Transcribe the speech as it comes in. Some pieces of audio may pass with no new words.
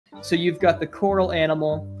So you've got the coral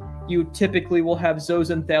animal. You typically will have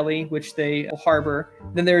zooxanthellae, which they harbor.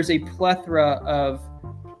 Then there's a plethora of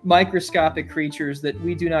microscopic creatures that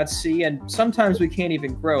we do not see, and sometimes we can't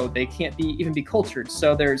even grow. They can't even be cultured.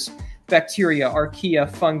 So there's bacteria, archaea,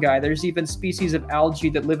 fungi. There's even species of algae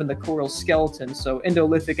that live in the coral skeleton. So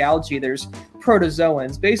endolithic algae. There's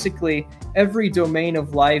protozoans. Basically, every domain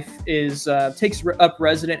of life takes up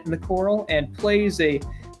resident in the coral and plays a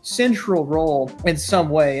central role in some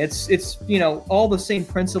way. It's all the same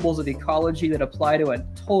principles of ecology that apply to a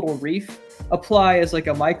total reef apply as like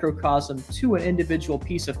a microcosm to an individual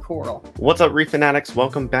piece of coral. What's up, reef fanatics?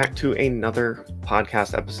 Welcome back to another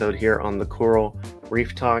podcast episode here on the Coral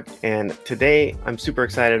Reef Talk. And today I'm super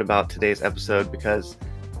excited about today's episode because,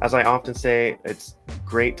 as I often say, it's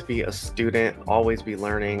great to be a student, always be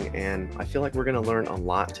learning, and I feel like we're going to learn a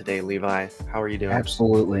lot today. Levi, how are you doing?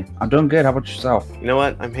 Absolutely. I'm doing good. How about yourself? You know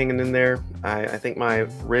what? I'm hanging in there. I think my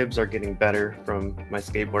ribs are getting better from my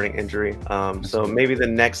skateboarding injury. So maybe the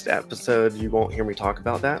next episode you won't hear me talk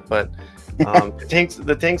about that, but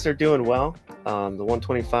the tanks are doing well. The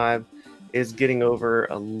 125 is getting over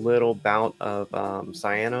a little bout of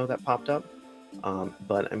cyano that popped up.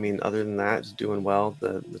 But I mean, other than that, it's doing well.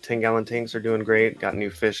 The 10-gallon tanks are doing great. Got new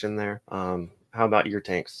fish in there. How about your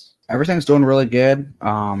tanks? Everything's doing really good.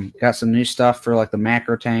 Got some new stuff for like the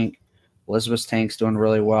macro tank. Elizabeth's tank's doing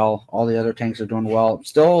really well. All the other tanks are doing well.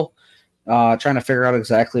 Still trying to figure out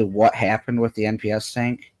exactly what happened with the NPS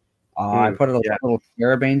tank. I put a little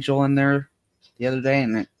Cherub Angel in there the other day,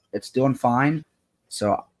 and it's doing fine.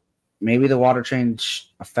 So maybe the water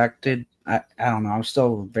change affected. I don't know. I'm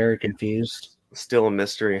still very confused. Still a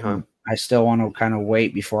mystery, huh? I still want to kind of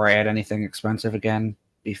wait before I add anything expensive again.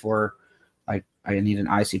 Before I need an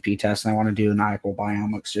ICP test, and I want to do an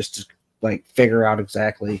microbiomics just to like figure out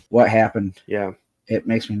exactly what happened. Yeah, it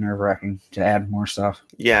makes me nerve-wracking to add more stuff.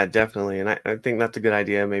 Yeah, definitely, and I think that's a good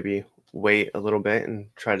idea. Maybe wait a little bit and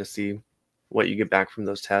try to see what you get back from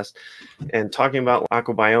those tests. And talking about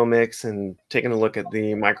aquabiomics and taking a look at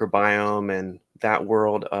the microbiome and that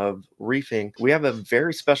world of reefing, we have a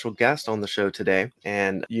very special guest on the show today,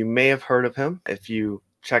 and you may have heard of him if you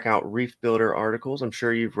check out Reef Builder articles. I'm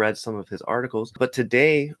sure you've read some of his articles, but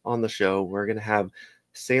today on the show we're going to have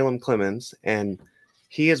Salem Clemens, and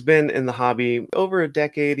he has been in the hobby over a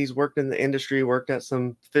decade. He's worked in the industry, worked at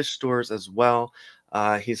some fish stores as well.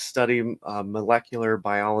 He's studied molecular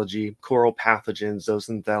biology, coral pathogens,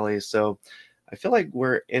 zooxanthellae. So I feel like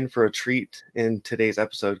we're in for a treat in today's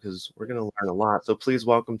episode because we're going to learn a lot. So please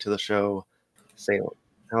welcome to the show, Salem.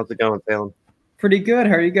 How's it going, Salem? Pretty good.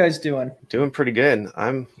 How are you guys doing? Doing pretty good.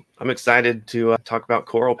 I'm excited to talk about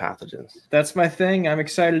coral pathogens. That's my thing. I'm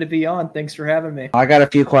excited to be on. Thanks for having me. I got a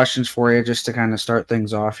few questions for you just to kind of start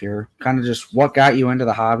things off here. Kind of just what got you into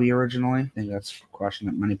the hobby originally? I think that's a question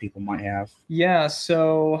that many people might have. Yeah,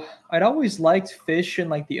 so I'd always liked fish and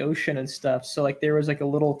like the ocean and stuff. So like there was like a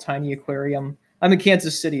little tiny aquarium. I'm in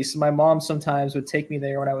Kansas City, so my mom sometimes would take me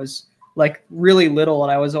there when I was like really little,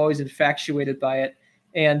 and I was always infatuated by it.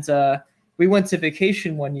 And we went to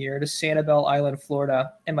vacation one year to Sanibel Island,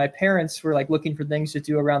 Florida, and my parents were like looking for things to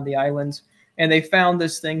do around the island, and they found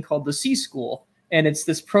this thing called the Sea School, and it's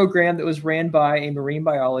this program that was ran by a marine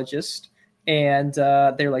biologist, and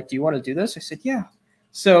they're like, "Do you want to do this?" I said, "Yeah."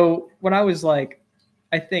 So when I was like,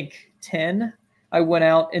 I think 10, I went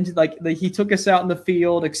out into he took us out in the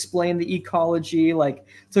field, explained the ecology, like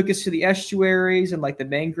took us to the estuaries and like the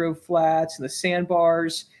mangrove flats and the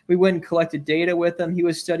sandbars. We went and collected data with him. He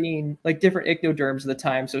was studying like different ichnoderms at the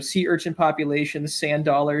time. So sea urchin populations, sand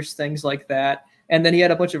dollars, things like that. And then he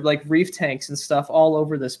had a bunch of like reef tanks and stuff all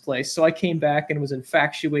over this place. So I came back and was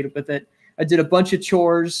infatuated with it. I did a bunch of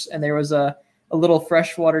chores, and there was a little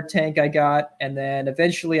freshwater tank I got. And then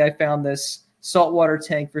eventually I found this saltwater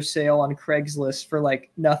tank for sale on Craigslist for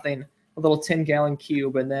like nothing, a little 10-gallon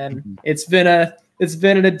cube. And then it's been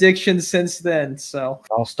an addiction since then. So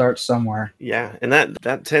I'll start somewhere. Yeah, and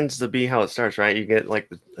that tends to be how it starts, right? You get like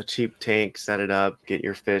a cheap tank, set it up, get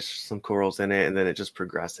your fish, some corals in it, and then it just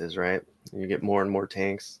progresses, right? And you get more and more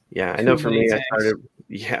tanks. Yeah, I know for me, I started.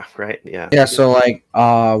 Yeah, right. Yeah. Yeah. So like,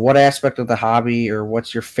 what aspect of the hobby, or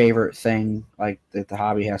what's your favorite thing like that the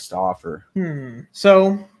hobby has to offer?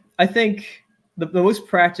 So I think the most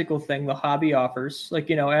practical thing the hobby offers, like,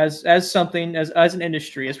 you know, as an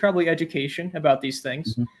industry, is probably education about these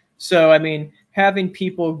things. So, I mean, having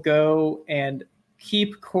people go and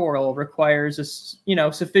keep coral requires a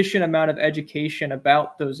sufficient amount of education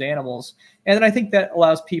about those animals. And then I think that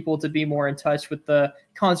allows people to be more in touch with the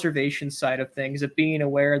conservation side of things, of being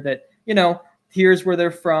aware that, you know, here's where they're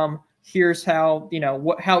from, here's how, you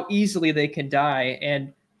know, how easily they can die,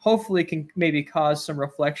 and hopefully can maybe cause some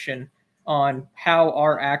reflection on how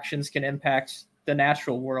our actions can impact the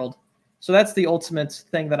natural world. So that's the ultimate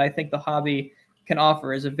thing that I think the hobby can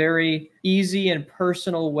offer, is a very easy and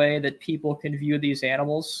personal way that people can view these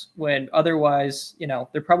animals, when otherwise,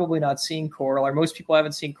 they're probably not seeing coral, or most people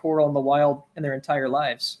haven't seen coral in the wild in their entire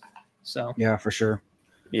lives. So yeah, for sure.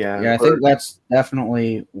 Yeah, I think that's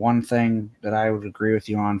definitely one thing that I would agree with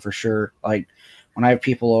you on for sure. Like when I have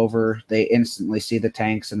people over, they instantly see the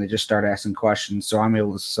tanks and they just start asking questions. So I'm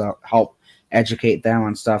able to help educate them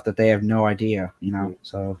on stuff that they have no idea,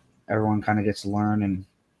 So everyone kind of gets to learn and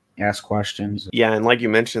ask questions. Yeah, and like you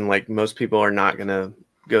mentioned, like most people are not going to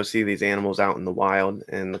go see these animals out in the wild,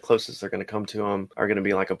 and the closest they're going to come to them are going to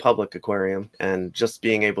be like a public aquarium. And just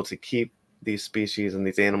being able to keep these species and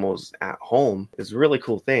these animals at home is a really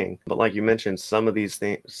cool thing. But like you mentioned, some of these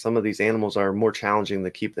animals are more challenging to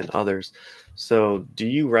keep than others. So do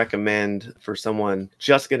you recommend for someone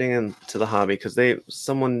just getting into the hobby, because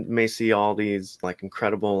someone may see all these like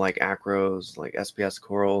incredible like acros, like SPS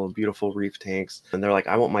coral, beautiful reef tanks, and they're like,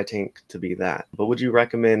 I want my tank to be that. But would you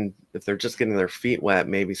recommend, if they're just getting their feet wet,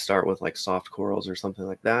 maybe start with like soft corals or something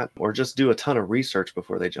like that, or just do a ton of research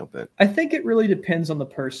before they jump in? I think it really depends on the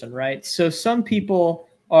person, right? So some people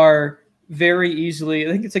are very easily,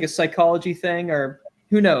 I think it's like a psychology thing, or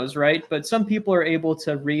who knows, right? But some people are able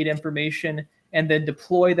to read information and then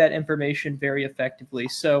deploy that information very effectively.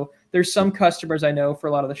 So there's some customers I know for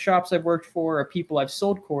a lot of the shops I've worked for, or people I've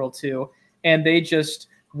sold coral to, and they just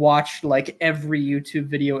watched like every YouTube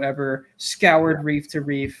video ever, scoured reef to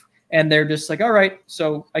reef, and they're just like, all right,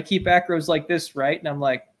 so I keep acros like this, right? And I'm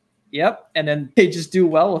like, yep. And then they just do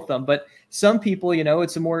well with them. But some people, they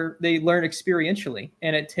learn experientially,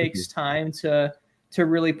 and it takes time to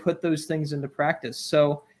really put those things into practice.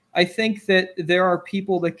 So I think that there are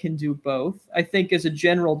people that can do both. I think as a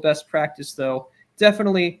general best practice, though,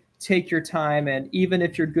 definitely take your time. And even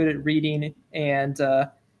if you're good at reading and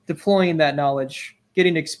deploying that knowledge,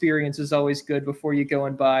 getting experience is always good before you go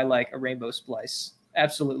and buy like a rainbow splice.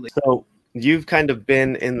 Absolutely. So you've kind of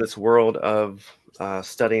been in this world of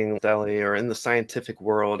studying or in the scientific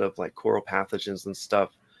world of like coral pathogens and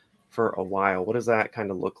stuff for a while. What does that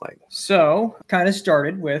kind of look like? So kind of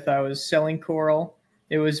started with, I was selling coral.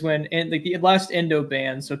 It was when the last endo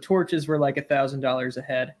ban, so torches were like $1,000 a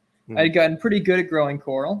head. I had gotten pretty good at growing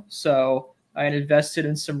coral, so I had invested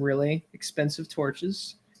in some really expensive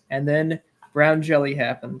torches. And then brown jelly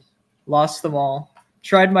happened. Lost them all.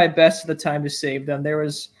 Tried my best at the time to save them.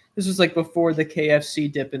 This was like before the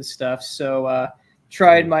KFC dip and stuff, so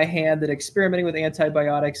tried my hand at experimenting with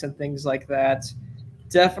antibiotics and things like that.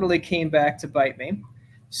 Definitely came back to bite me.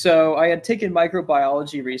 So I had taken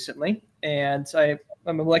microbiology recently, and I'm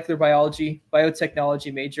a molecular biology,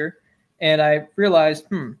 biotechnology major, and I realized,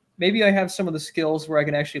 maybe I have some of the skills where I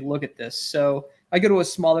can actually look at this. So I go to a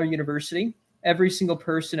smaller university. Every single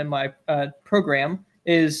person in my program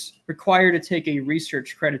is required to take a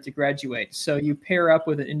research credit to graduate. So you pair up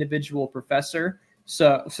with an individual professor.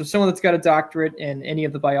 So someone that's got a doctorate in any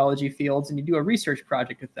of the biology fields, and you do a research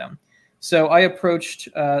project with them. So I approached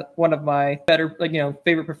one of my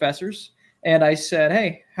favorite professors, and I said,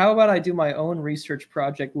 hey, how about I do my own research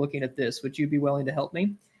project looking at this? Would you be willing to help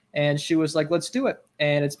me? And she was like, let's do it.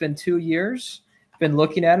 And it's been 2 years. Been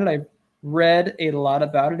looking at it. I've read a lot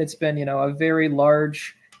about it. It's been, a very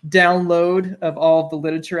large download of all of the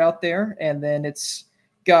literature out there. And then it's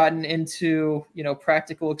gotten into,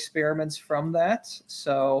 practical experiments from that.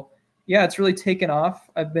 So yeah, it's really taken off.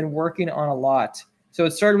 I've been working on a lot. So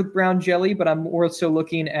it started with brown jelly, but I'm also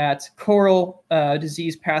looking at coral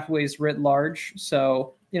disease pathways writ large.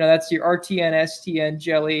 So, that's your RTN, STN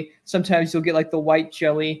jelly. Sometimes you'll get like the white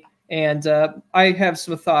jelly. And I have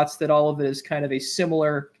some thoughts that all of it is kind of a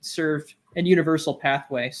similar conserved and universal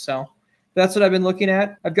pathway. So that's what I've been looking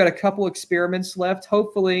at. I've got a couple experiments left.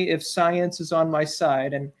 Hopefully, if science is on my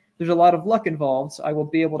side and there's a lot of luck involved, I will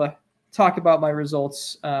be able to talk about my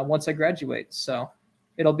results once I graduate. So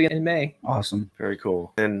it'll be in May. Awesome. Very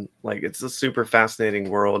cool. And like, it's a super fascinating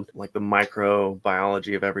world, like the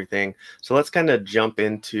microbiology of everything. So let's kind of jump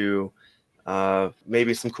into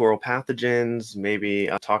maybe some coral pathogens, maybe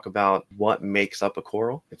talk about what makes up a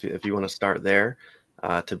coral, if you want to start there,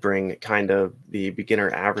 to bring kind of the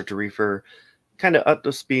beginner average reefer kind of up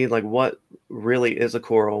to speed, like what really is a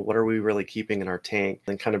coral, what are we really keeping in our tank,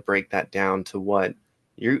 and kind of break that down to what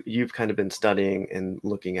you've kind of been studying and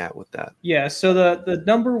looking at with that. Yeah, so the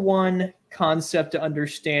number one concept to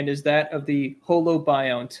understand is that of the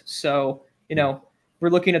holobiont. So, we're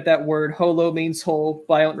looking at that word. Holo means whole,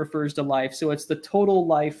 biont refers to life. So it's the total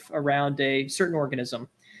life around a certain organism.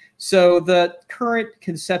 So the current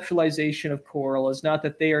conceptualization of coral is not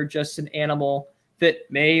that they are just an animal that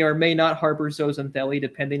may or may not harbor zooxanthellae,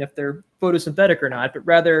 depending if they're photosynthetic or not, but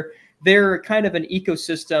rather they're kind of an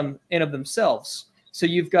ecosystem in of themselves. So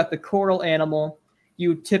you've got the coral animal.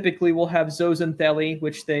 You typically will have zooxanthellae,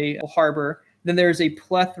 which they will harbor. Then there's a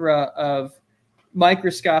plethora of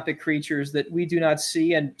microscopic creatures that we do not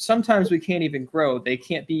see, and sometimes we can't even grow. They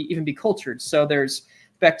can't even be cultured. So there's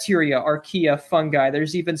bacteria, archaea, fungi.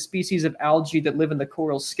 There's even species of algae that live in the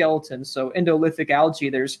coral skeleton. So endolithic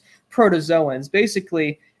algae. There's protozoans.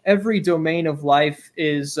 Basically, every domain of life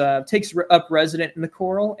is takes up resident in the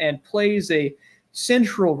coral and plays a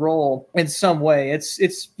central role in some way.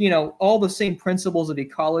 It's all the same principles of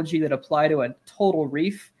ecology that apply to a total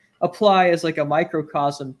reef apply as like a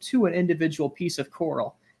microcosm to an individual piece of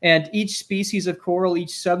coral. And each species of coral,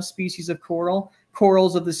 each subspecies of coral,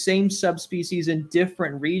 corals of the same subspecies in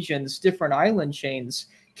different regions, different island chains,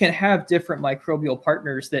 can have different microbial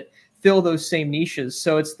partners that fill those same niches.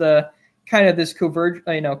 So it's the kind of this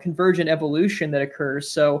convergent evolution that occurs.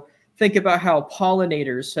 So think about how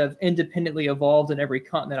pollinators have independently evolved in every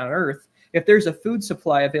continent on Earth. If there's a food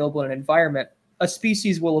supply available in an environment, a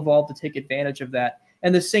species will evolve to take advantage of that.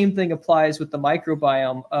 And the same thing applies with the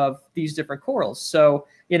microbiome of these different corals. So,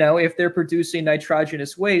 if they're producing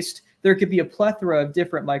nitrogenous waste, there could be a plethora of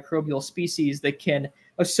different microbial species that can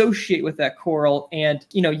associate with that coral and,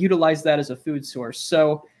 utilize that as a food source.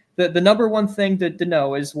 So the number one thing to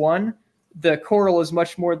know is, one, the coral is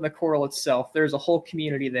much more than the coral itself. There's a whole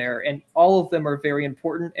community there, and all of them are very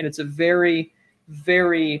important. And it's a very,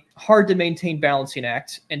 very hard to maintain balancing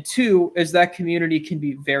act. And two, is that community can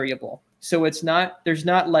be variable. So there's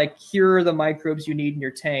not like, here are the microbes you need in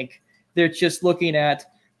your tank. They're just looking at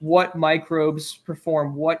what microbes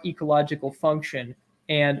perform what ecological function,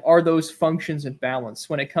 and are those functions in balance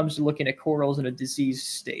when it comes to looking at corals in a disease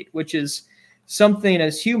state, which is something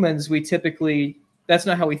as humans, that's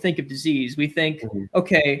not how we think of disease. We think,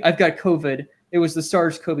 okay, I've got COVID. It was the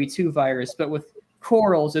SARS-CoV-2 virus, but with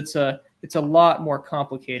corals, it's a lot more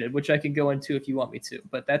complicated, which I can go into if you want me to,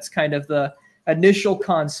 but that's kind of the initial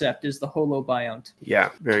concept, is the holobiont. Yeah,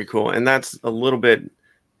 very cool. And that's a little bit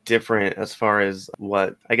different as far as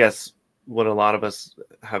what a lot of us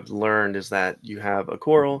have learned is that you have a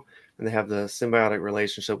coral and they have the symbiotic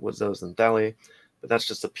relationship with zooxanthellae, but that's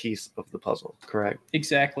just a piece of the puzzle, correct?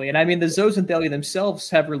 Exactly. And I mean, the zooxanthellae themselves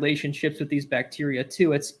have relationships with these bacteria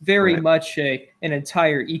too. It's very much an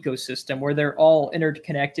entire ecosystem where they're all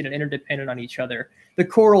interconnected and interdependent on each other. The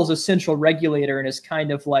coral's a central regulator and is kind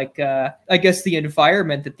of like, the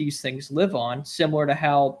environment that these things live on, similar to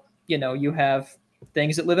how, you have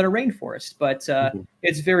things that live in a rainforest, but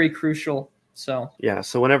it's very crucial. So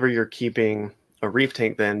whenever you're keeping a reef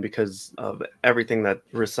tank, then because of everything that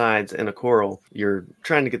resides in a coral, you're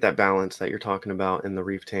trying to get that balance that you're talking about in the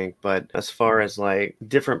reef tank. But as far as like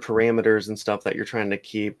different parameters and stuff that you're trying to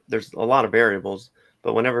keep, there's a lot of variables.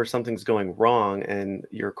 But whenever something's going wrong and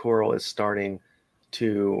your coral is starting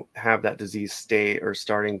to have that disease state, or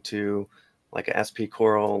starting to, like a SP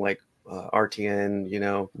coral, like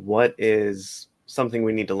RTN, what is something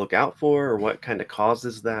we need to look out for, or what kind of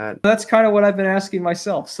causes that? That's kind of what I've been asking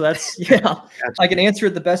myself. So that's, Gotcha. I can answer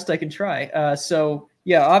it the best I can try.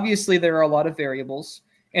 Obviously there are a lot of variables.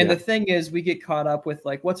 And the thing is, we get caught up with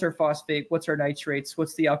like, what's our phosphate? What's our nitrates?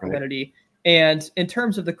 What's the alkalinity? Right. And in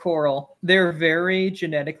terms of the coral, they're very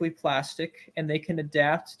genetically plastic and they can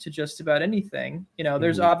adapt to just about anything.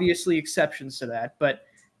 There's obviously exceptions to that, but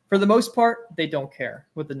for the most part, they don't care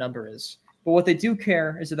what the number is. But what they do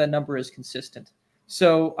care is that number is consistent.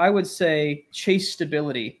 So I would say chase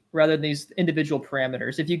stability rather than these individual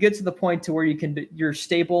parameters. If you get to the point to where you're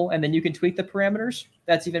stable and then you can tweak the parameters,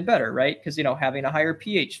 that's even better, right? Because, having a higher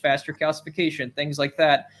pH, faster calcification, things like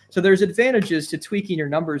that. So there's advantages to tweaking your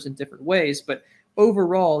numbers in different ways, but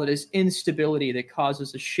overall it is instability that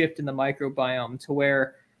causes a shift in the microbiome to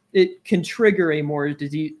where it can trigger a more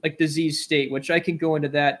disease state, which I can go into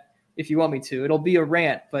that if you want me to. It'll be a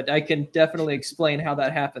rant, but I can definitely explain how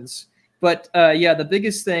that happens. But the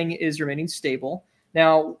biggest thing is remaining stable.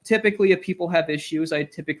 Now, typically if people have issues, I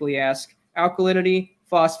typically ask alkalinity,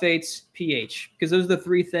 phosphates, pH, because those are the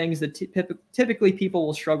three things that typically people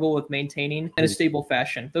will struggle with maintaining in a stable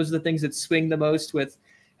fashion. Those are the things that swing the most with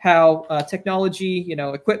how technology,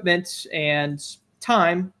 equipment and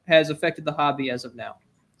time has affected the hobby as of now.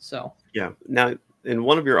 So now, in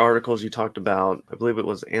one of your articles, you talked about, I believe it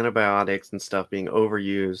was antibiotics and stuff being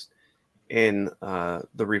overused in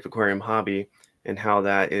the reef aquarium hobby, and how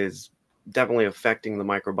that is definitely affecting the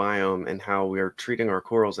microbiome and how we are treating our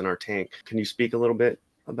corals in our tank. Can you speak a little bit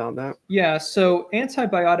about that? Yeah, so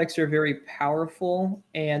antibiotics are very powerful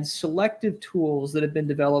and selective tools that have been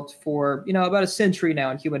developed for, about a century now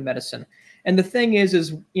in human medicine. And the thing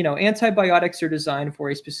is, antibiotics are designed for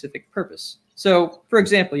a specific purpose. So, for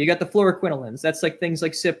example, you got the fluoroquinolines. That's like things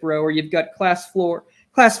like Cipro, or you've got class 4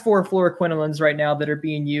 fluoroquinolines right now that are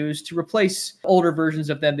being used to replace older versions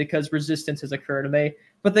of them because resistance has occurred,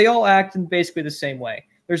 but they all act in basically the same way.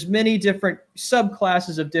 There's many different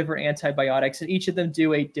subclasses of different antibiotics, and each of them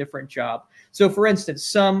do a different job. So, for instance,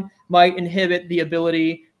 some might inhibit the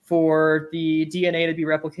ability for the DNA to be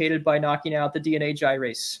replicated by knocking out the DNA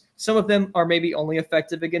gyrase. Some of them are maybe only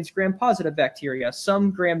effective against gram-positive bacteria,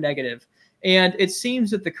 some gram-negative. And it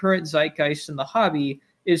seems that the current zeitgeist in the hobby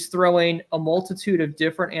is throwing a multitude of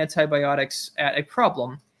different antibiotics at a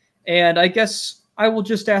problem. And I guess I will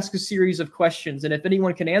just ask a series of questions, and if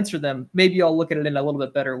anyone can answer them, maybe I'll look at it in a little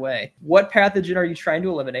bit better way. What pathogen are you trying to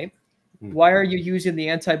eliminate? Why are you using the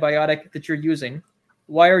antibiotic that you're using?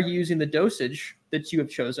 Why are you using the dosage that you have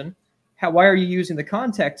chosen? Why are you using the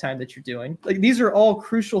contact time that you're doing? Like, these are all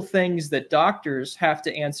crucial things that doctors have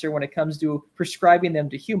to answer when it comes to prescribing them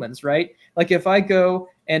to humans, right? Like, if I go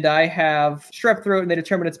and I have strep throat and they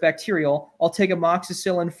determine it's bacterial, I'll take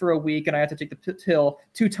amoxicillin for a week and I have to take the pill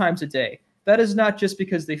 2 times a day. That is not just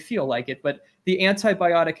because they feel like it, but the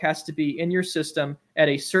antibiotic has to be in your system at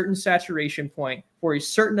a certain saturation point for a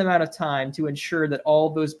certain amount of time to ensure that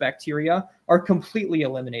all those bacteria are completely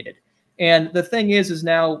eliminated. And the thing is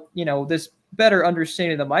now, this better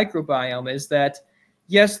understanding of the microbiome is that,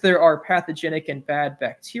 yes, there are pathogenic and bad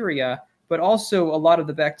bacteria, but also a lot of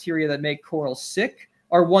the bacteria that make corals sick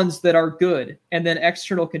are ones that are good. And then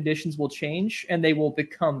external conditions will change and they will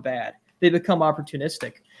become bad. They become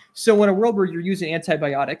opportunistic. So in a world where you're using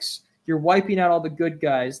antibiotics, you're wiping out all the good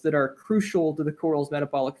guys that are crucial to the coral's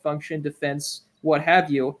metabolic function, defense, what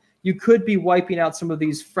have you. You could be wiping out some of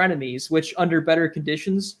these frenemies, which under better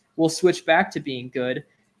conditions will switch back to being good.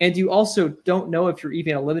 And you also don't know if you're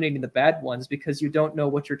even eliminating the bad ones because you don't know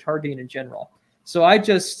what you're targeting in general. So an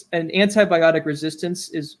antibiotic resistance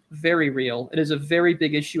is very real. It is a very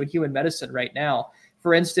big issue in human medicine right now.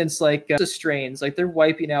 For instance, the strains, they're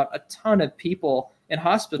wiping out a ton of people in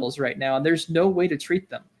hospitals right now, and there's no way to treat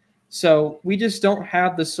them. So we just don't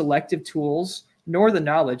have the selective tools nor the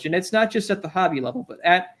knowledge. And it's not just at the hobby level, but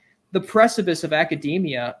at the precipice of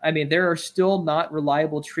academia. There are still not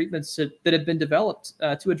reliable treatments that have been developed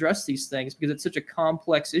to address these things because it's such a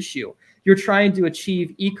complex issue. You're trying to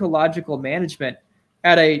achieve ecological management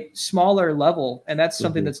at a smaller level, and that's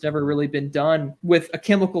something that's never really been done with a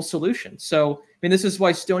chemical solution. So, this is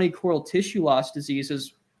why stony coral tissue loss disease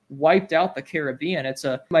has wiped out the Caribbean. It's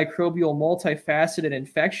a microbial multifaceted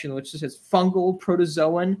infection, which has fungal,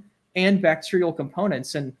 protozoan, and bacterial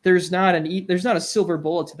components. And there's not a silver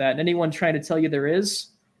bullet to that. And anyone trying to tell you there is,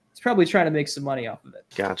 it's probably trying to make some money off of it.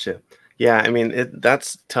 Gotcha. Yeah,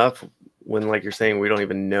 that's tough when, like you're saying, we don't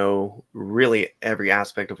even know really every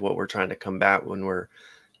aspect of what we're trying to combat when we're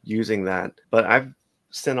using that. But I've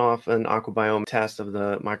sent off an aquabiome test of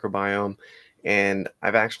the microbiome, and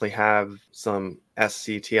I've actually have some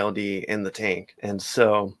SCTLD in the tank. And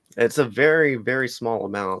so it's a very, very small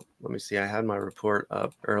amount. Let me see. I had my report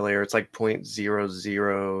up earlier. It's like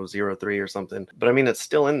 0.0003 or something. But it's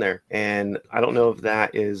still in there. And I don't know if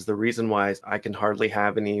that is the reason why I can hardly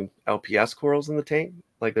have any LPS corals in the tank.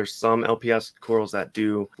 Like, there's some LPS corals that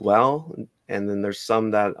do well, and then there's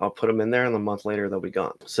some that I'll put them in there and a month later they'll be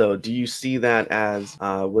gone. So do you see that as,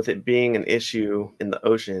 with it being an issue in the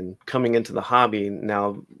ocean, coming into the hobby,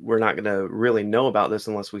 now we're not going to really know about this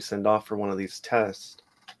unless we send off for one of these tests,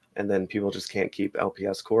 and then people just can't keep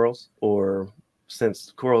LPS corals? Or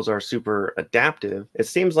since corals are super adaptive, it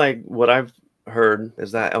seems like what I've heard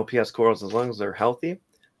is that LPS corals, as long as they're healthy,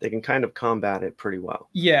 they can kind of combat it pretty well.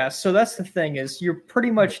 Yeah, so that's the thing, is you're pretty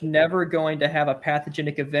much never going to have a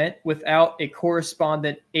pathogenic event without a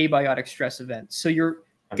correspondent abiotic stress event. So you're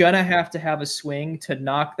going to have a swing to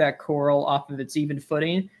knock that coral off of its even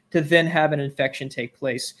footing to then have an infection take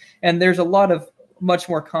place. And there's a lot of much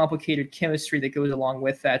more complicated chemistry that goes along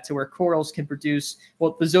with that, to where corals can produce,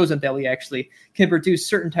 the zooxanthellae actually can produce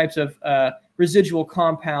certain types of residual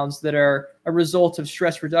compounds that are a result of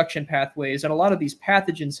stress reduction pathways. And a lot of these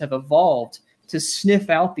pathogens have evolved to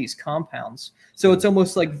sniff out these compounds. So it's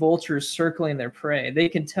almost like vultures circling their prey. They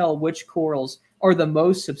can tell which corals are the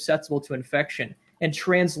most susceptible to infection and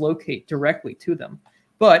translocate directly to them.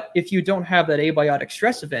 But if you don't have that abiotic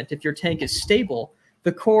stress event, if your tank is stable,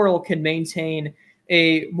 the coral can maintain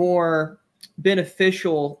a more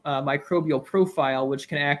beneficial microbial profile, which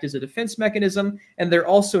can act as a defense mechanism, and they're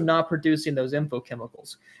also not producing those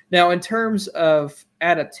infochemicals. Now, in terms of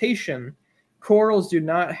adaptation, corals do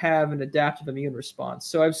not have an adaptive immune response.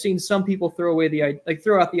 So I've seen some people throw out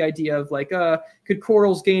the idea of like, could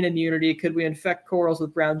corals gain immunity? Could we infect corals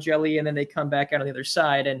with brown jelly and then they come back out on the other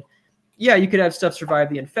side? And yeah, you could have stuff survive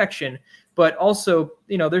the infection, but also,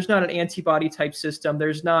 you know, there's not an antibody type system.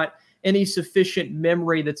 There's not any sufficient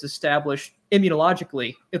memory that's established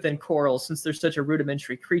immunologically within corals, since they're such a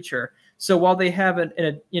rudimentary creature. So while they have an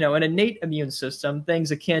innate immune system, things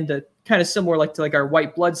akin to kind of similar to our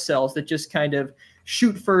white blood cells that just kind of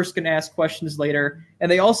shoot first and ask questions later,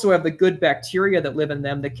 and they also have the good bacteria that live in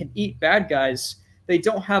them that can eat bad guys, they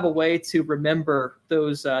don't have a way to remember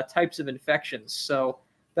those types of infections. So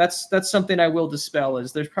that's something I will dispel,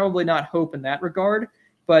 is there's probably not hope in that regard.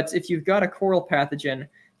 But if you've got a coral pathogen,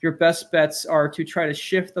 your best bets are to try to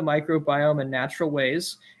shift the microbiome in natural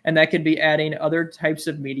ways. And that could be adding other types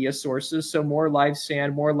of media sources. So more live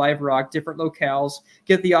sand, more live rock, different locales.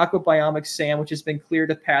 Get the aquabiomic sand, which has been cleared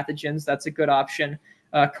of pathogens. That's a good option.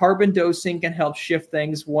 Carbon dosing can help shift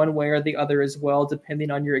things one way or the other as well, depending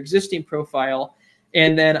on your existing profile.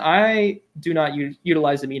 And then I do not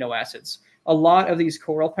utilize amino acids. A lot of these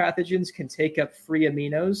coral pathogens can take up free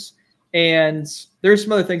aminos. And there's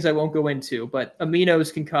some other things I won't go into, but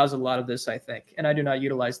aminos can cause a lot of this, I think, and I do not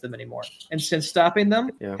utilize them anymore. And since stopping them,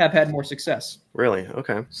 have had more success. Really?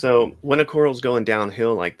 Okay. So when a coral's going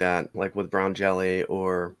downhill like that, like with brown jelly,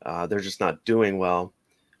 or they're just not doing well,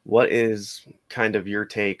 what is kind of your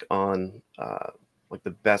take on like the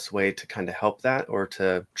best way to kind of help that or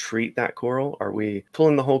to treat that coral? Are we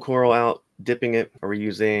pulling the whole coral out, dipping it? Are we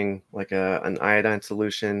using like an iodine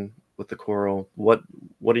solution with the coral? What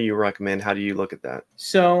do you recommend? How do you look at that?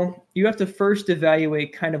 So you have to first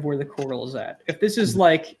evaluate kind of where the coral is at. If this is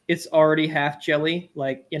like it's already half jelly,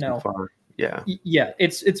 like, you know,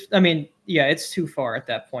 it's too far at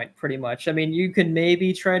that point, pretty much. I mean, you can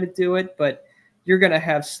maybe try to do it, but you're going to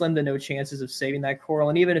have slim to no chances of saving that coral.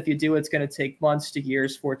 And even if you do, it's going to take months to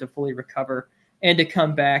years for it to fully recover and to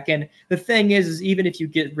come back. And the thing is even if you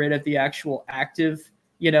get rid of the actual active,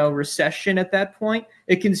 recession at that point,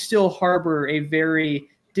 it can still harbor a very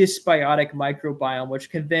dysbiotic microbiome,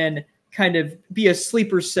 which can then kind of be a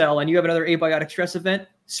sleeper cell, and you have another abiotic stress event,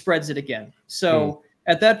 spreads it again. So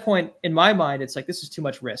at that point, in my mind, it's like, this is too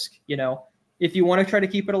much risk. If you want to try to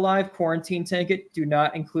keep it alive, quarantine tank it. Do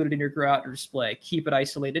not include it in your grow out or display. Keep it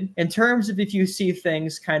isolated. In terms of if you see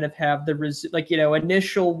things kind of have the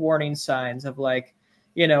initial warning signs of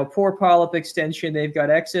poor polyp extension, they've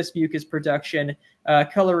got excess mucus production,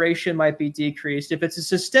 coloration might be decreased. If it's a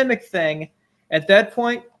systemic thing, at that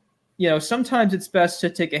point, sometimes it's best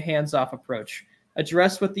to take a hands-off approach.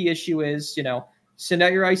 Address what the issue is, send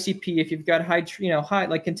out your ICP. If you've got high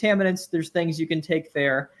contaminants, there's things you can take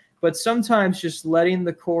there. But sometimes just letting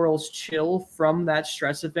the corals chill from that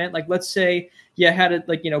stress event. Like, let's say you had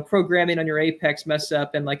it, programming on your Apex mess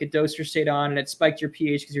up and a doser stayed on and it spiked your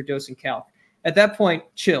pH because you're dosing calc. At that point,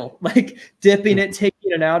 chill. Dipping it,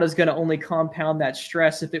 taking it out is going to only compound that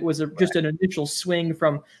stress if it was just an initial swing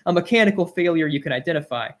from a mechanical failure you can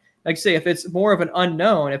identify. Like, say, if it's more of an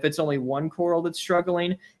unknown, if it's only one coral that's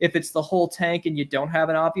struggling, if it's the whole tank and you don't have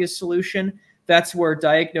an obvious solution, that's where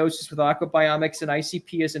diagnosis with aquabiomics and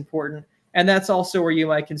ICP is important. And that's also where you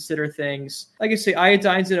might consider things. Like I say,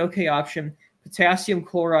 iodine's an okay option. Potassium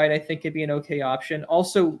chloride, I think, could be an okay option.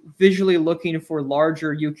 Also, visually looking for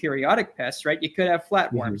larger eukaryotic pests, right? You could have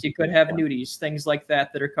flatworms, you could have nudies, things like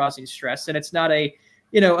that are causing stress. And it's not a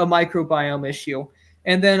microbiome issue.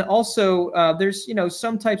 And then also there's,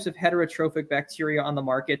 some types of heterotrophic bacteria on the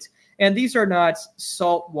market. And these are not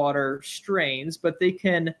saltwater strains, but they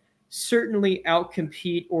can certainly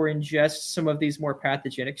outcompete or ingest some of these more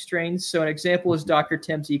pathogenic strains. So an example is Dr.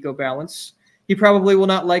 Tim's EcoBalance. He probably will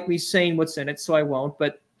not like me saying what's in it, so I won't.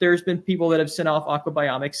 But there's been people that have sent off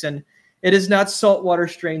aquabiomics, and it is not saltwater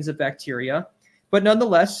strains of bacteria. But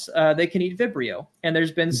nonetheless, they can eat Vibrio. And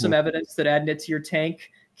there's been some evidence that adding it to your tank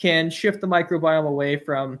can shift the microbiome away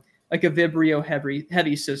from a Vibrio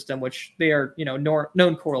heavy system, which they are,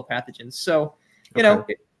 known coral pathogens. So,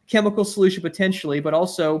 chemical solution potentially, but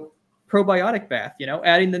also probiotic bath,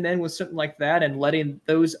 adding them in with something like that and letting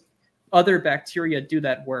those other bacteria do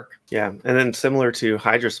that work. Yeah. And then similar to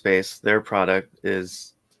Hydrospace, their product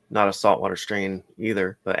is not a saltwater strain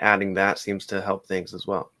either, but adding that seems to help things as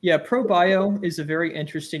well. Yeah. ProBio is a very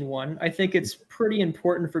interesting one. I think it's pretty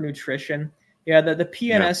important for nutrition. Yeah. The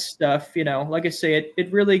PNS stuff, like I say,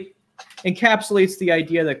 it really encapsulates the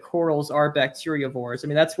idea that corals are bacteriivores. I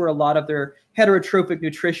mean, that's where a lot of their heterotrophic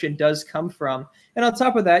nutrition does come from. And on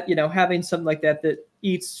top of that, having something like that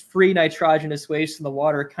eats free nitrogenous waste in the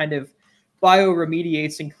water kind of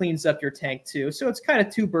bioremediates and cleans up your tank too. So it's kind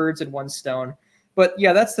of two birds in one stone. But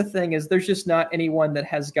yeah, that's the thing, is there's just not anyone that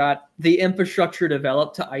has got the infrastructure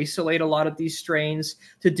developed to isolate a lot of these strains,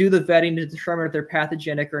 to do the vetting to determine if they're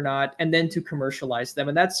pathogenic or not, and then to commercialize them.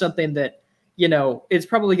 And that's something that, you know, it's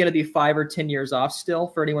probably going to be 5 or 10 years off still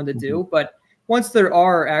for anyone to do. But once there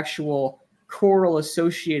are actual coral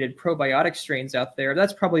associated probiotic strains out there,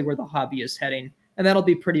 that's probably where the hobby is heading. And that'll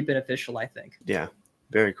be pretty beneficial, I think. Yeah,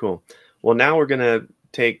 very cool. Well, now we're going to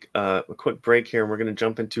take a quick break here, and we're going to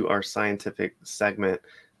jump into our scientific segment.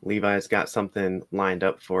 Levi's got something lined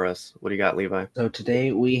up for us. What do you got, Levi? So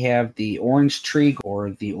today we have the orange tree,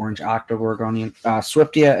 or the orange octogorgonian,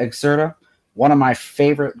 Swiftia excerta, one of my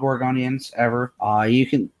favorite gorgonians ever.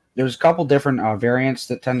 There's a couple different variants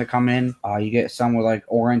that tend to come in. You get some with like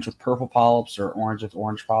orange with purple polyps or orange with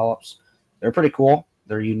orange polyps. They're pretty cool.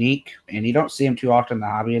 They're unique, and you don't see them too often in the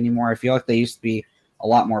hobby anymore. I feel like they used to be a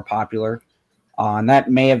lot more popular. And that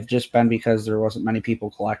may have just been because there wasn't many people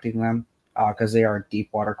collecting them, because they are a deep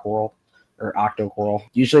water coral or octocoral.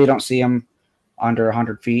 Usually you don't see them under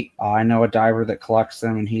 100 feet. I know a diver that collects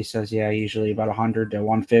them, and he says, yeah, usually about 100 to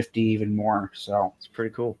 150, even more. So it's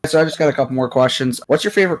pretty cool. So I just got a couple more questions. What's your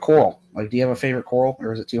favorite coral? Like, do you have a favorite coral,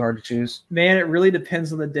 or is it too hard to choose? Man, it really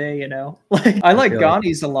depends on the day, you know. Like, I like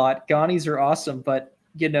Gonnies a lot. Gonnies are awesome, but,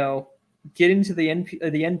 you know, getting to the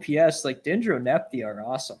NPS, like Dendronepthia are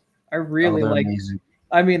awesome. I really like. Amazing.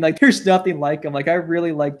 I mean, like, there's nothing like them. Like, I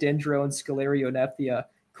really like Dendro and Scalarionepthia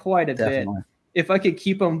quite a bit. If I could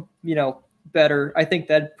keep them, you know, better, I think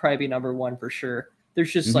that'd probably be number one for sure.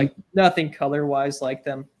 There's just like nothing color-wise like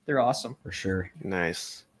them. They're awesome. For sure.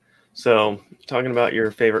 Nice. So, talking about your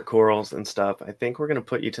favorite corals and stuff, I think we're going to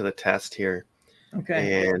put you to the test here.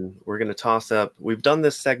 Okay. And we're going to toss up. We've done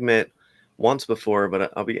this segment once before,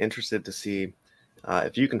 but I'll be interested to see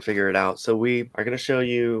if you can figure it out. So we are going to show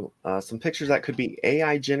you some pictures that could be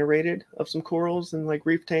AI generated of some corals in like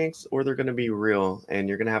reef tanks, or they're going to be real. And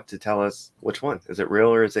you're going to have to tell us which one. Is it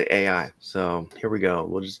real or is it AI? So here we go.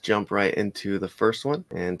 We'll just jump right into the first one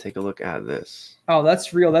and take a look at this. Oh,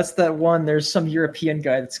 that's real. That's that one. There's some European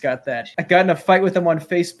guy that's got that. I got in a fight with him on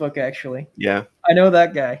Facebook, actually. Yeah. I know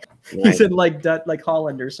that guy. Nice. He's in like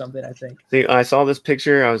Holland or something, I think. See, I saw this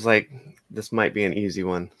picture. I was like, this might be an easy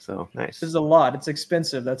one. So nice. There's a lot. It's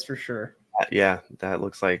expensive, that's for sure. Yeah, that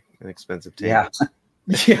looks like an expensive tank.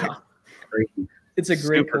 Yeah. Yeah. It's a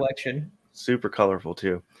great collection. Super colorful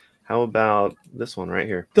too. How about this one right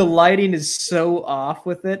here? The lighting is so off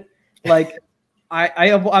with it. Like,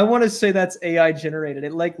 I want to say that's AI generated.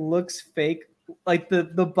 It like looks fake. Like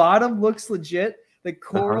the bottom looks legit. The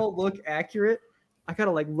coral look accurate. I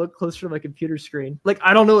gotta like look closer to my computer screen. Like,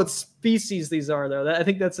 I don't know what species these are though. I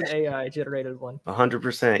think that's an AI generated one.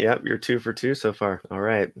 100%. Yep, you're 2 for 2 so far. All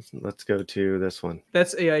right, let's go to this one.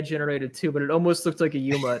 That's AI generated too, but it almost looked like a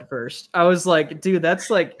Yuma at first. I was like, dude,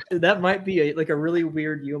 that might be a really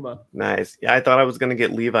weird Yuma. Nice. Yeah, I thought I was gonna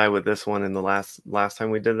get Levi with this one in the last time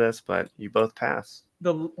we did this, but you both passed.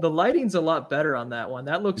 The lighting's a lot better on that one.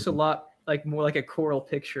 That looks a lot like more like a coral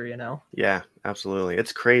picture, you know? Yeah, absolutely.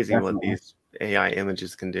 It's crazy what these AI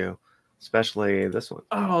images can do, especially this one.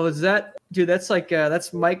 Oh, is that, dude? That's like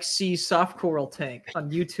that's Mike C. Soft Coral Tank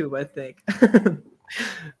on YouTube, I think.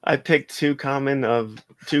 I picked two common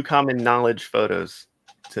knowledge photos.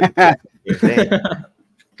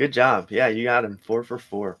 Good job. Yeah, you got him. 4 for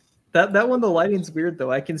 4. That one, the lighting's weird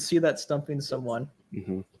though. I can see that stumping someone.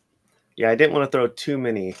 Yeah, I didn't want to throw too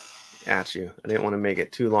many at you. I didn't want to make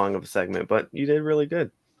it too long of a segment, but you did really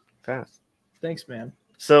good. Fast. Thanks, man.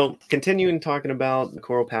 So continuing talking about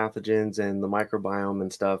coral pathogens and the microbiome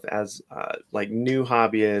and stuff, as like new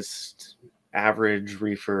hobbyist, average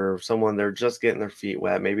reefer, someone they're just getting their feet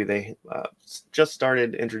wet, maybe they just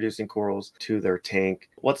started introducing corals to their tank.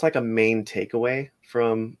 What's like a main takeaway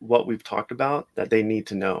from what we've talked about that they need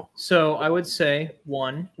to know? So I would say,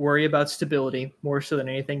 one, worry about stability more so than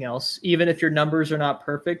anything else. Even if your numbers are not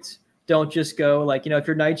perfect, don't just go like, you know, if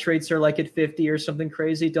your nitrates are like at 50 or something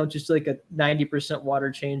crazy, don't just like a 90%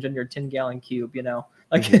 water change on your 10-gallon cube, you know,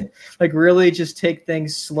 like, like really just take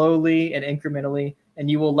things slowly and incrementally,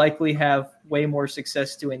 and you will likely have way more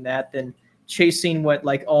success doing that than chasing what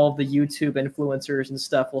like all the YouTube influencers and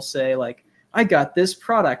stuff will say, like, I got this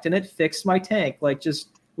product and it fixed my tank. Like, just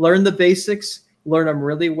learn the basics, learn them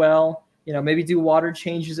really well, you know, maybe do water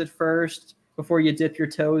changes at first before you dip your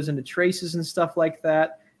toes into traces and stuff like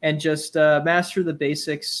that. And just master the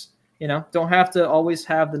basics. You know, don't have to always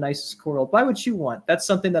have the nicest coral. Buy what you want. That's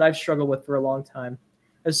something that I've struggled with for a long time.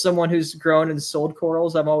 As someone who's grown and sold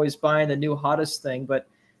corals, I'm always buying the new hottest thing. But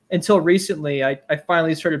until recently, I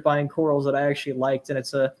finally started buying corals that I actually liked, and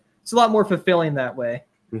it's a lot more fulfilling that way.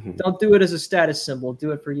 Don't do it as a status symbol.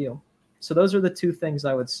 Do it for you. So those are the two things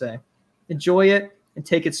I would say. enjoy it and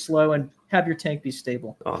take it slow and have your tank be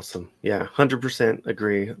stable. Awesome. Yeah, 100%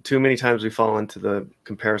 agree. Too many times we fall into the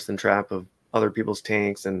comparison trap of other people's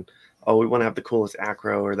tanks and, oh, we want to have the coolest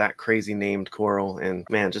acro or that crazy named coral. And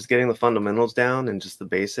man, just getting the fundamentals down and just the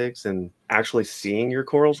basics and actually seeing your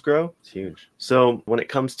corals grow, it's huge. So when it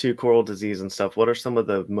comes to coral disease and stuff, what are some of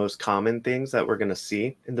the most common things that we're going to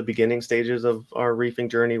see in the beginning stages of our reefing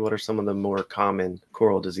journey? What are some of the more common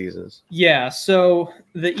coral diseases? Yeah, so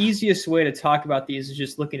the easiest way to talk about these is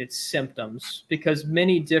just looking at symptoms, because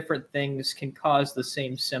many different things can cause the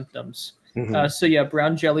same symptoms. So yeah,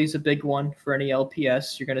 brown jelly is a big one for any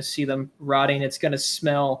LPS. You're going to see them rotting. It's going to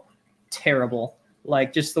smell terrible,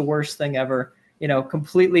 like just the worst thing ever. You know,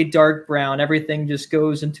 completely dark brown. Everything just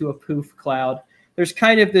goes into a poof cloud. There's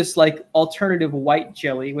kind of this like alternative white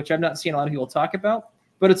jelly, which I've not seen a lot of people talk about,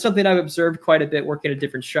 but it's something I've observed quite a bit working at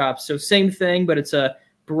different shops. So same thing, but it's a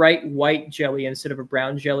bright white jelly instead of a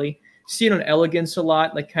brown jelly. See it on elegance a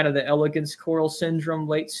lot, like kind of the elegance coral syndrome,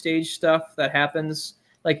 late stage stuff that happens.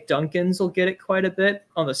 Like Duncan's will get it quite a bit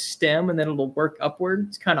on the stem, and then it'll work upward.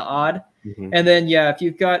 It's kind of odd. And then, yeah, if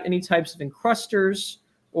you've got any types of encrusters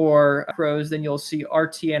or pros, then you'll see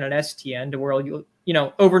RTN and STN, to where you'll, you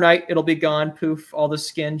know, overnight it'll be gone, poof, all the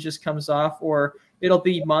skin just comes off, or it'll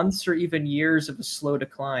be months or even years of a slow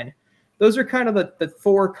decline. Those are kind of the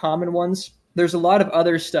 4 common ones. There's a lot of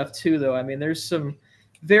other stuff too, though. I mean, there's some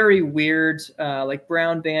very weird, like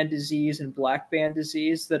brown band disease and black band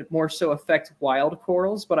disease that more so affect wild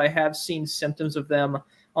corals, but I have seen symptoms of them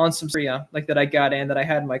on some like that I got in that I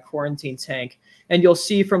had in my quarantine tank. And you'll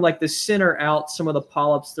see from like the center out, some of the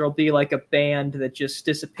polyps, there'll be like a band that just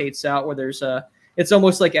dissipates out where there's a, it's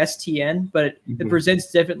almost like STN, but it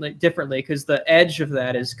presents differently because the edge of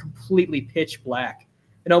that is completely pitch black.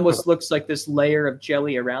 It almost looks like this layer of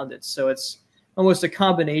jelly around it. So it's almost a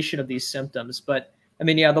combination of these symptoms. But I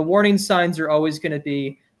mean, yeah, the warning signs are always going to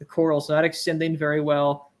be the coral's not extending very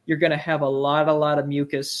well. You're going to have a lot of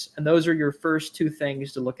mucus. And those are your first 2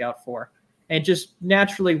 things to look out for. And just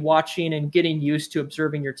naturally watching and getting used to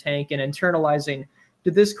observing your tank and internalizing,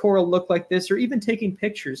 did this coral look like this? Or even taking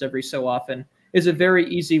pictures every so often is a very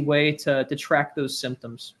easy way to track those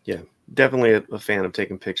symptoms. Yeah, definitely a fan of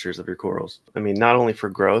taking pictures of your corals. I mean, not only for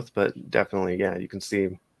growth, but definitely, yeah, you can see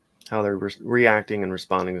how they're reacting and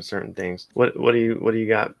responding to certain things. What do you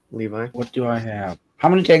got, Levi? What do I have? How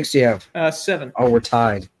many tanks do you have? 7. Oh, we're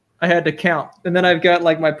tied. I had to count. And then I've got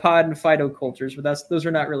like my pod and phytocultures, but those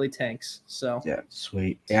are not really tanks. So yeah,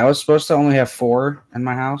 sweet. Yeah, I was supposed to only have 4 in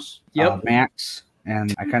my house. Yep. Max.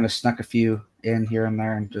 And I kind of snuck a few in here and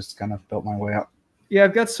there and just kind of built my way up. Yeah,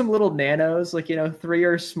 I've got some little nanos, like, you know, 3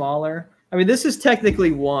 or smaller. I mean, this is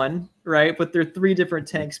technically 1, right? But they're 3 different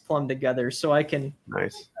tanks plumbed together. So I can,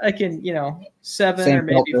 you know, 7 same or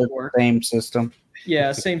maybe filter, 4. Same system.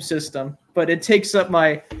 Yeah, same system. But it takes up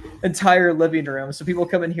my entire living room. So people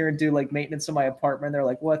come in here and do like maintenance in my apartment. They're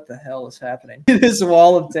like, what the hell is happening? This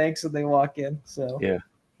wall of tanks when they walk in. So yeah.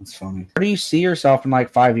 That's funny. Where do you see yourself in like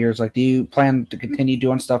 5 years? Like, do you plan to continue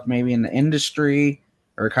doing stuff maybe in the industry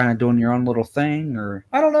or kind of doing your own little thing? Or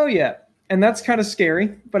I don't know yet. And that's kind of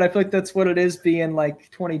scary, but I feel like that's what it is being like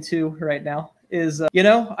 22 right now is, you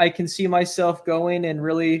know, I can see myself going and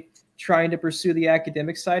really trying to pursue the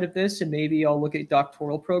academic side of this. And maybe I'll look at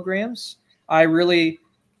doctoral programs. I really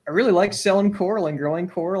like selling coral and growing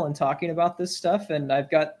coral and talking about this stuff. And I've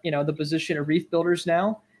got, you know, the position of reef builders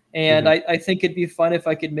now. And I think it'd be fun if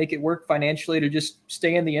I could make it work financially to just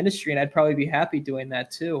stay in the industry. And I'd probably be happy doing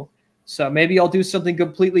that too. So maybe I'll do something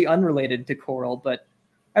completely unrelated to coral, but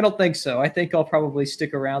I don't think so. I think I'll probably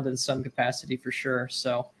stick around in some capacity for sure.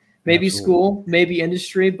 So maybe school, maybe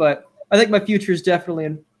industry, but I think my future is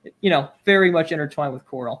definitely, you know, very much intertwined with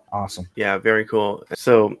coral. Awesome. Yeah, very cool.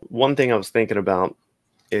 So one thing I was thinking about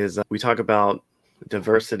is we talk about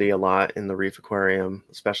diversity a lot in the reef aquarium,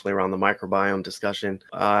 especially around the microbiome discussion.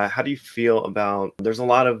 How do you feel about, there's a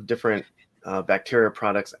lot of different bacteria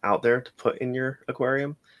products out there to put in your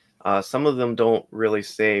aquarium. Some of them don't really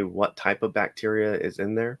say what type of bacteria is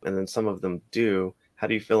in there, and then some of them do. How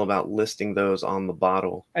do you feel about listing those on the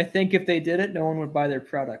bottle? I think if they did it, no one would buy their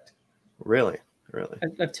product. Really?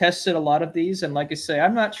 I've tested a lot of these, and like I say,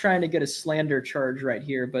 I'm not trying to get a slander charge right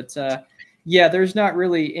here, but yeah, there's not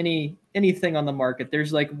really anything on the market.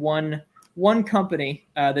 There's like one company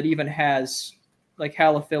that even has like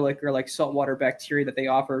halophilic or like saltwater bacteria that they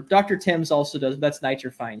offer. Dr. Tim's also does. That's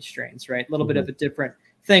nitrifying strains, right? A little bit of a different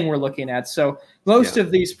thing we're looking at. So most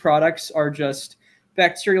of these products are just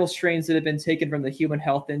bacterial strains that have been taken from the human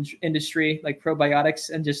health industry, like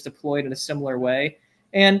probiotics, and just deployed in a similar way.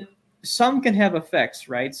 And some can have effects,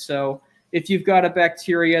 right? So if you've got a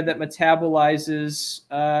bacteria that metabolizes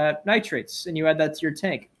nitrates and you add that to your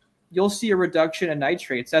tank, you'll see a reduction in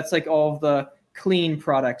nitrates. That's like all of the clean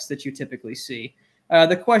products that you typically see.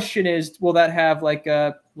 The question is, will that have like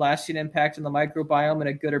a lasting impact on the microbiome in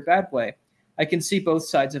a good or bad way? I can see both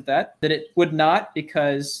sides of that it would not,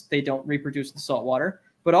 because they don't reproduce in salt water.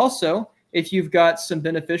 But also, if you've got some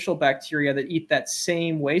beneficial bacteria that eat that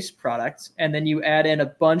same waste product, and then you add in a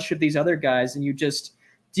bunch of these other guys and you just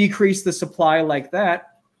decrease the supply like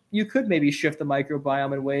that, you could maybe shift the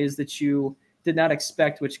microbiome in ways that you did not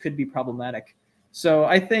expect, which could be problematic. So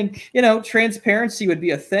I think, transparency would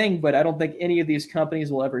be a thing, but I don't think any of these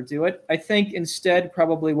companies will ever do it. I think instead,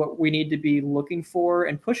 probably what we need to be looking for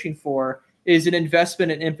and pushing for is an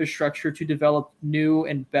investment in infrastructure to develop new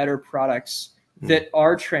and better products that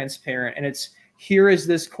are transparent. And it's, here is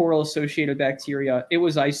this coral-associated bacteria. It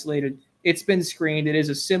was isolated. It's been screened. It is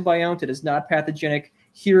a symbiont. It is not pathogenic.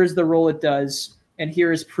 Here is the role it does. And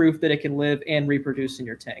here is proof that it can live and reproduce in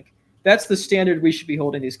your tank. That's the standard we should be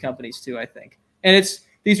holding these companies to, I think. And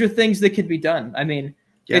these are things that can be done. I mean,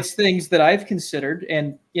 it's things that I've considered,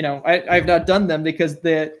 and I've not done them because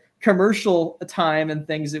the commercial time and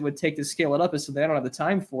things it would take to scale it up is something I don't have the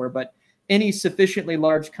time for. But any sufficiently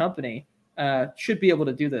large company should be able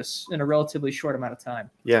to do this in a relatively short amount of time.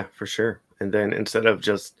 Yeah, for sure. And then instead of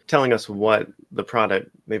just telling us what the product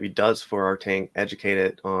maybe does for our tank, educate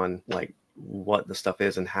it on like what the stuff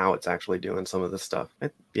is and how it's actually doing some of this stuff. I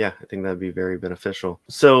think that'd be very beneficial.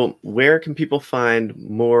 So where can people find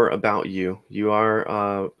more about you? You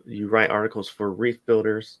write articles for Reef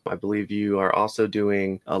Builders. I believe you are also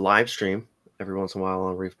doing a live stream every once in a while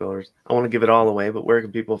on Reef Builders. I want to give it all away, but where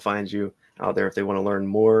can people find you out there if they want to learn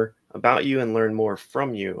more about you and learn more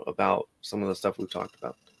from you about some of the stuff we've talked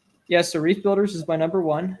about? Yeah, so Reef Builders is my number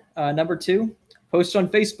one. Number two, post on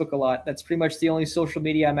Facebook a lot. That's pretty much the only social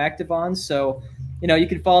media I'm active on. So, you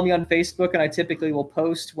can follow me on Facebook, and I typically will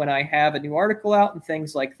post when I have a new article out and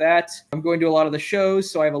things like that. I'm going to a lot of the shows,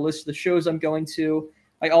 so I have a list of the shows I'm going to.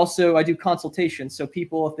 I do consultations. So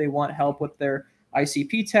people, if they want help with their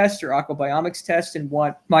ICP test or aquabiomics test and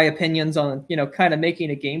want my opinions on, kind of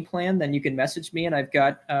making a game plan, then you can message me, and I've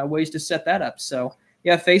got ways to set that up. So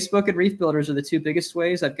yeah, Facebook and Reef Builders are the two biggest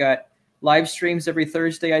ways. I've got live streams every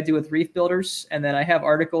Thursday I do with Reef Builders, and then I have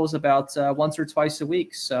articles about once or twice a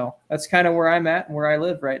week. So that's kind of where I'm at and where I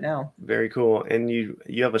live right now. Very cool. And you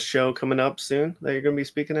have a show coming up soon that you're going to be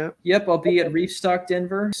speaking at? Yep, I'll be at Reef Stock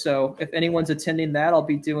Denver. So if anyone's attending that, I'll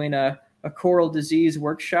be doing a coral disease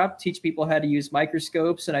workshop, teach people how to use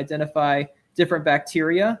microscopes and identify different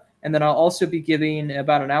bacteria. And then I'll also be giving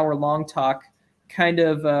about an hour-long talk kind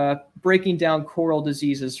of breaking down coral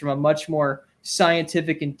diseases from a much more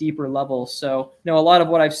scientific and deeper level. So, a lot of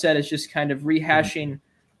what I've said is just kind of rehashing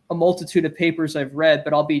a multitude of papers I've read,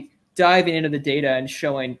 but I'll be diving into the data and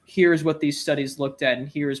showing here's what these studies looked at and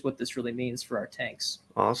here's what this really means for our tanks.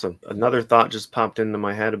 Awesome. Another thought just popped into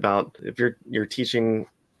my head about if you're teaching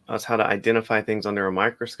us how to identify things under a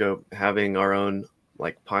microscope, having our own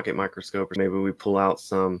like pocket microscope, or maybe we pull out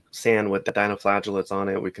some sand with the dinoflagellates on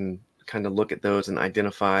it, we can kind of look at those and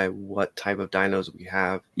identify what type of dinos we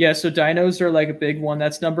have. Yeah, so dinos are like a big one.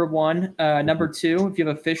 That's number one. Number two, if you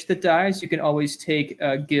have a fish that dies, you can always take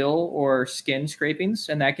gill or skin scrapings,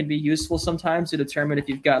 and that can be useful sometimes to determine if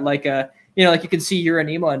you've got like a, like you can see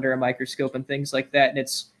uranema under a microscope and things like that, and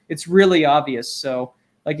it's really obvious. So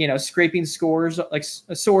like, scraping scores, like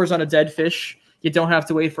sores on a dead fish, you don't have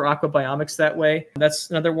to wait for aquabiomics that way. That's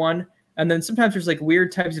another one. And then sometimes there's like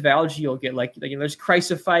weird types of algae you'll get, like there's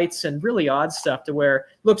chrysophytes and really odd stuff to where it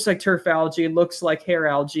looks like turf algae, looks like hair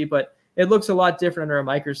algae, but it looks a lot different under a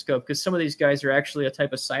microscope because some of these guys are actually a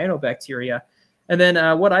type of cyanobacteria. And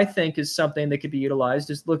then what I think is something that could be utilized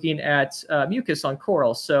is looking at mucus on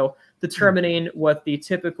coral. So determining what the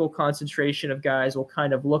typical concentration of guys will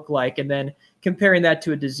kind of look like and then comparing that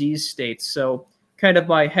to a disease state. So kind of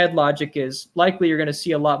my head logic is likely you're going to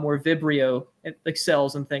see a lot more Vibrio like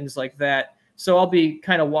cells and things like that. So I'll be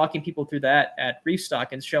kind of walking people through that at Reef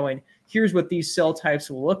Stock and showing here's what these cell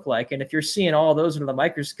types will look like. And if you're seeing all those under the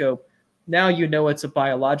microscope, now it's a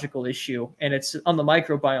biological issue and it's on the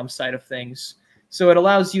microbiome side of things. So it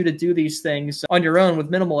allows you to do these things on your own with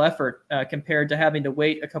minimal effort compared to having to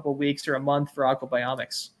wait a couple of weeks or a month for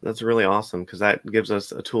aquabiomics. That's really awesome because that gives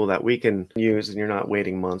us a tool that we can use and you're not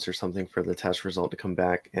waiting months or something for the test result to come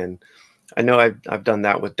back. And I know I've done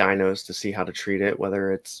that with dinos to see how to treat it,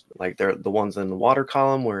 whether it's like they're the ones in the water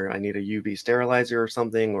column where I need a UV sterilizer or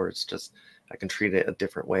something, or it's just I can treat it a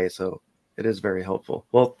different way. So it is very helpful.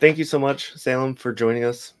 Well, thank you so much, Salem, for joining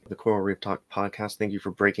us, the Coral Reef Talk podcast. Thank you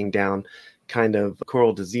for breaking down kind of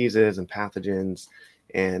coral diseases and pathogens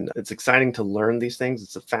And it's exciting to learn these things.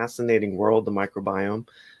 It's a fascinating world, the microbiome.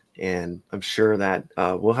 And I'm sure that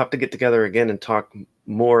we'll have to get together again and talk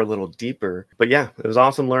more, a little deeper. But yeah, it was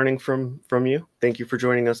awesome learning from you. Thank you for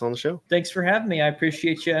joining us on the show. Thanks for having me. I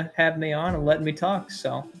appreciate you having me on and letting me talk.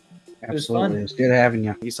 So it was fun. Absolutely. It's good having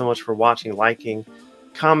you. Thank you so much for watching, liking,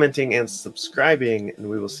 commenting, and subscribing. And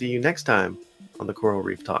we will see you next time on the Coral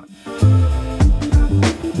Reef Talk.